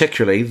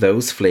 particularly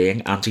those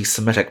fleeing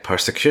anti-Semitic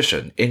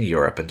persecution in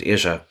Europe and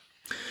Asia.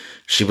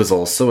 She was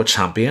also a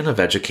champion of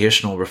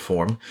educational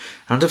reform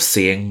and of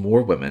seeing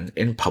more women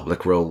in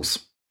public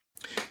roles.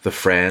 The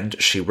friend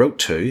she wrote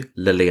to,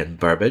 Lillian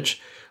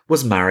Burbage,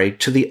 was married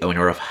to the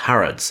owner of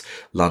Harrods,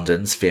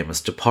 London's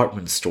famous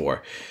department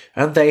store,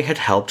 and they had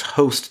helped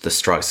host the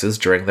Strauses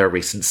during their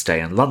recent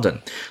stay in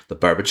London. The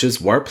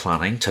Burbages were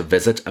planning to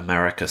visit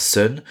America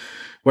soon,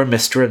 where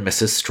Mr. and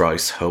Mrs.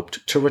 Straus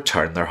hoped to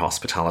return their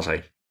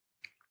hospitality.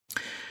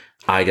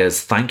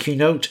 Ida's thank you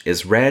note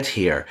is read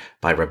here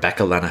by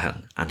Rebecca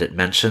Lenihan, and it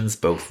mentions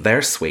both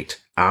their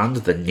suite and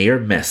the near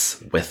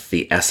miss with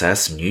the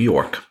SS New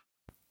York.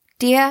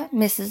 Dear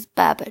Mrs.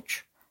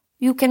 Burbage,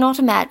 you cannot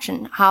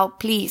imagine how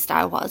pleased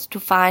I was to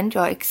find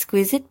your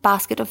exquisite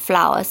basket of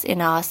flowers in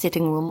our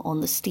sitting room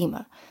on the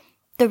steamer.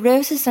 The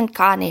roses and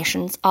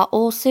carnations are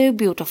all so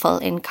beautiful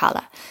in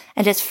colour,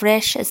 and as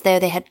fresh as though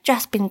they had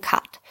just been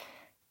cut.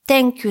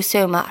 Thank you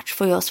so much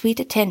for your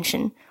sweet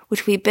attention,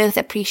 which we both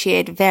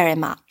appreciate very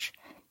much.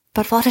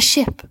 But what a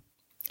ship!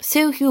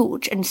 So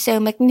huge and so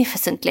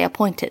magnificently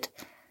appointed.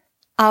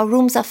 Our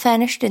rooms are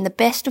furnished in the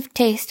best of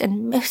taste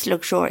and most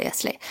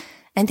luxuriously,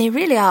 and they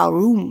really are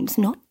rooms,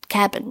 not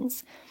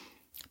cabins.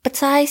 But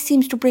size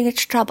seems to bring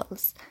its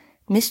troubles.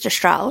 Mr.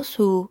 Straus,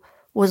 who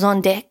was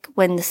on deck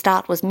when the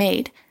start was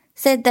made,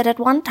 said that at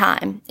one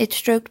time it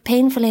stroked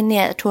painfully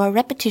near to a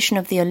repetition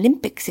of the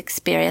Olympics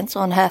experience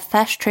on her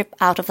first trip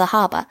out of the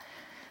harbour.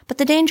 But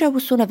the danger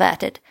was soon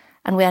averted,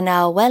 and we are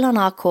now well on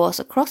our course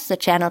across the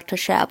channel to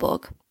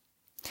Cherbourg.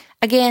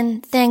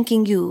 Again,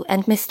 thanking you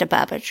and Mr.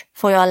 Burbage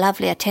for your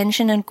lovely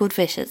attention and good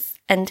wishes,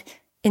 and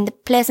in the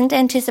pleasant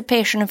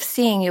anticipation of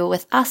seeing you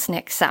with us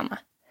next summer.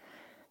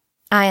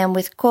 I am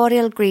with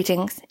cordial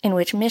greetings, in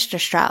which Mr.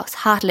 Straus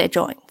heartily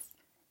joins.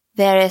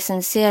 Very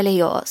sincerely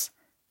yours,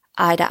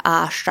 Ida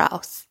R.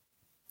 Straus.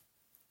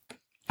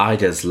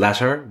 Ida's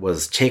letter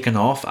was taken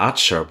off at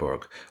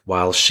Cherbourg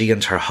while she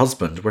and her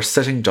husband were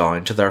sitting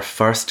down to their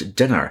first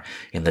dinner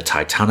in the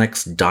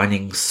Titanic's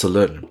dining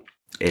saloon,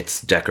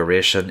 its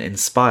decoration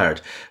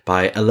inspired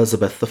by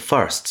Elizabeth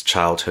I's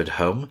childhood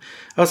home,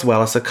 as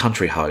well as a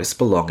country house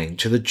belonging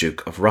to the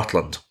Duke of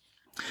Rutland.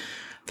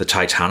 The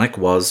Titanic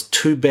was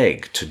too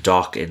big to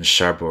dock in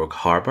Cherbourg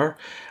Harbour,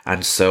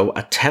 and so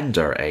a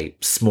tender, a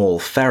small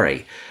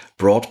ferry,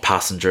 brought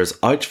passengers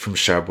out from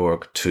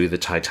Cherbourg to the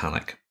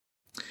Titanic.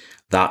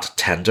 That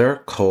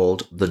tender,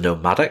 called the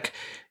Nomadic,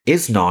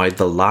 is now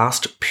the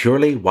last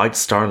purely White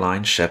Star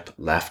Line ship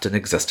left in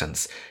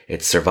existence.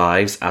 It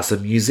survives as a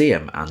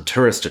museum and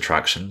tourist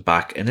attraction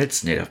back in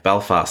its native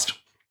Belfast.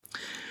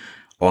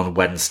 On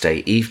Wednesday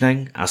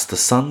evening, as the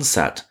sun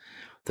set,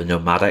 the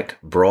Nomadic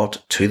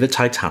brought to the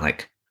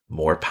Titanic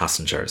more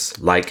passengers,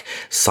 like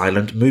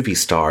silent movie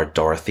star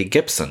Dorothy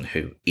Gibson,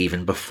 who,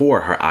 even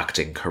before her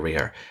acting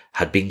career,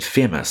 had been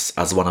famous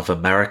as one of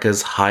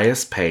America's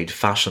highest paid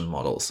fashion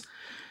models.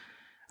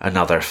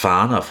 Another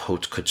fan of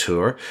haute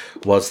couture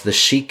was the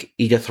chic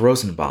Edith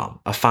Rosenbaum,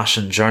 a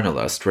fashion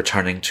journalist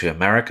returning to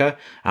America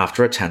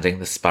after attending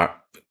the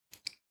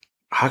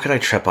How could I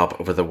trip up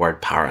over the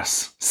word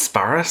Paris?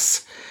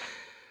 Sparris?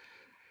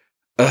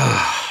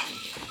 Ugh.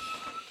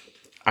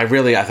 I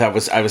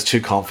was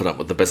too confident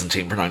with the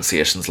Byzantine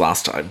pronunciations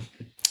last time.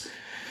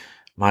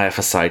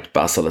 Myophyite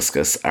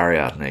basiliscus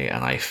Ariadne,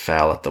 and I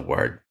fell at the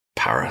word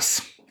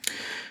Paris.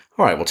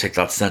 Alright, we'll take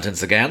that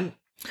sentence again.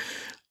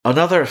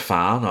 Another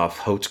fan of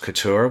haute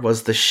couture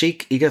was the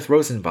chic Edith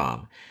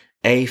Rosenbaum,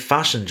 a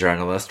fashion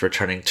journalist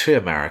returning to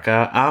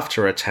America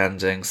after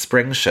attending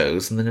spring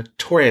shows in the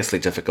notoriously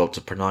difficult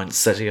to pronounce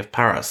city of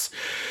Paris.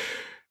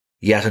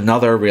 Yet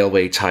another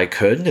railway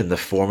tycoon in the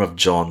form of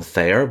John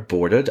Thayer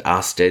boarded,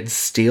 as did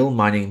steel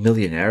mining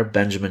millionaire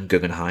Benjamin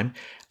Guggenheim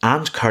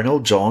and Colonel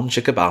John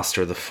Jacob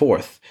Astor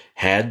IV,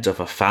 head of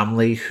a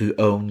family who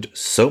owned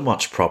so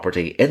much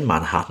property in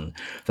Manhattan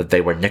that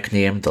they were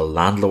nicknamed the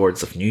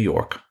landlords of New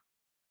York.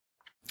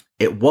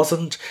 It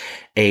wasn't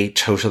a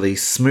totally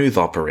smooth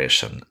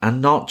operation,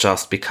 and not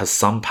just because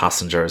some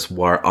passengers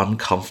were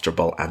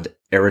uncomfortable and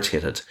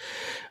irritated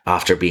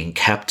after being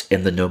kept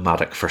in the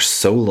Nomadic for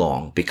so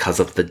long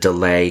because of the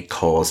delay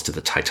caused to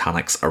the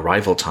Titanic's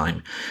arrival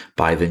time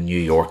by the New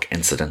York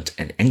incident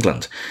in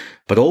England,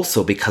 but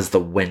also because the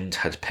wind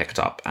had picked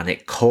up and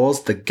it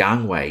caused the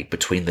gangway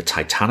between the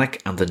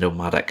Titanic and the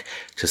Nomadic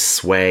to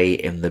sway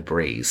in the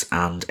breeze,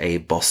 and a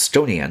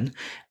Bostonian,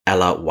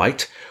 Ella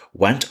White,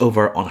 went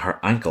over on her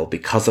ankle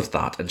because of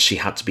that, and she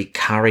had to be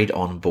carried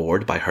on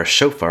board by her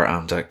chauffeur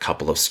and a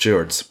couple of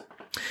stewards.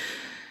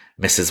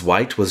 Mrs.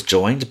 White was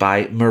joined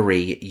by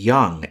Marie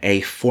Young,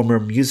 a former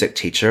music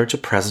teacher to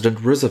President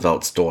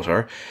Roosevelt's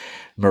daughter.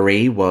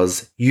 Marie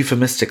was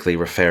euphemistically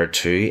referred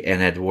to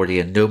in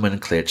Edwardian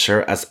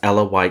nomenclature as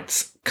Ella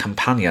White's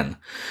companion,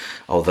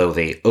 although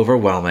the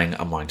overwhelming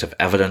amount of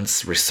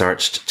evidence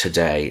researched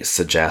today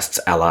suggests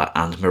Ella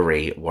and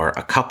Marie were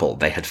a couple.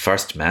 They had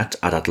first met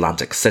at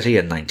Atlantic City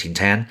in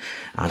 1910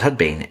 and had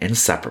been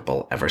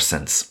inseparable ever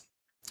since.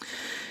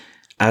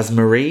 As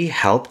Marie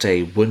helped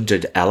a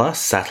wounded Ella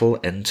settle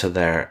into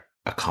their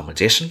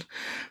accommodation,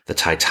 the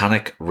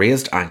Titanic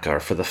raised anchor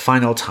for the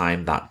final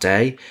time that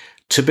day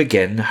to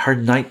begin her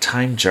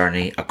nighttime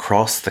journey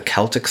across the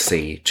Celtic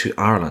Sea to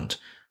Ireland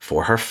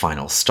for her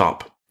final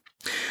stop.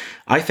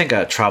 I think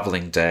a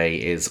travelling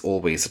day is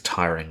always a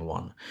tiring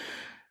one,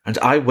 and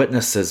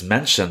eyewitnesses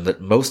mention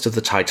that most of the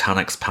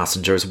Titanic's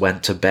passengers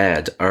went to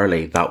bed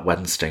early that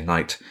Wednesday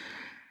night.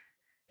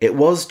 It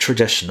was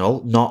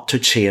traditional not to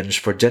change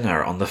for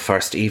dinner on the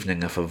first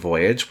evening of a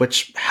voyage,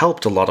 which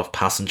helped a lot of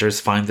passengers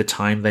find the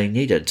time they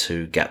needed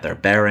to get their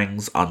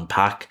bearings,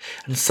 unpack,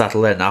 and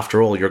settle in.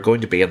 After all, you're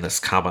going to be in this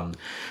cabin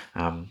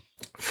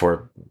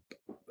for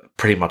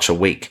pretty much a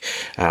week.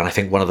 And I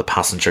think one of the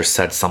passengers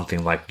said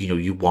something like,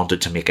 you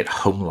wanted to make it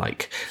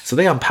home-like. So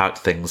they unpacked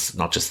things,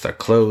 not just their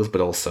clothes,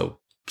 but also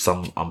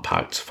some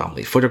unpacked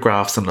family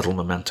photographs and little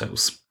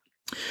mementos.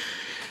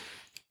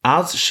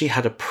 As she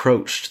had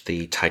approached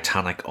the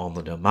Titanic on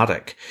the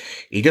Nomadic,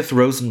 Edith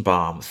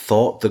Rosenbaum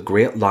thought the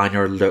great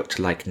liner looked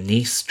like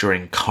Nice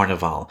during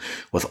Carnival,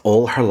 with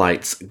all her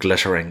lights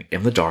glittering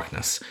in the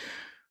darkness.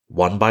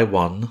 One by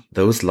one,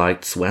 those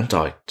lights went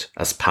out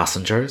as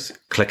passengers,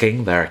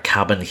 clicking their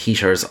cabin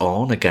heaters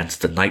on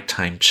against the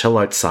nighttime chill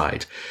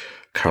outside,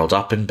 curled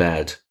up in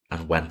bed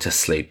and went to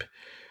sleep.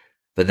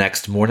 The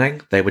next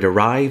morning, they would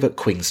arrive at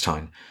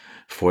Queenstown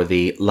for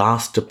the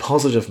last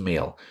depositive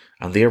meal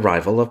and the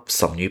arrival of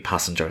some new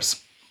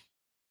passengers.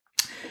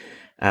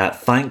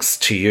 Thanks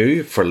to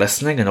you for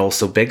listening, and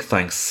also big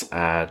thanks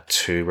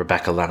to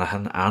Rebecca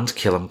Lenihan and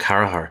Calum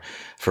Carragher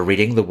for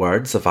reading the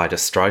words of Ida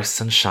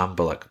Strauss and Shan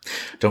Bullock.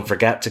 Don't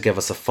forget to give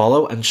us a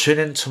follow and tune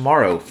in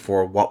tomorrow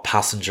for what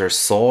passengers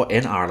saw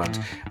in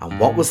Ireland and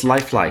what was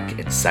life like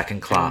in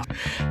second class.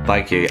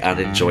 Thank you and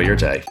enjoy your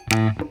day.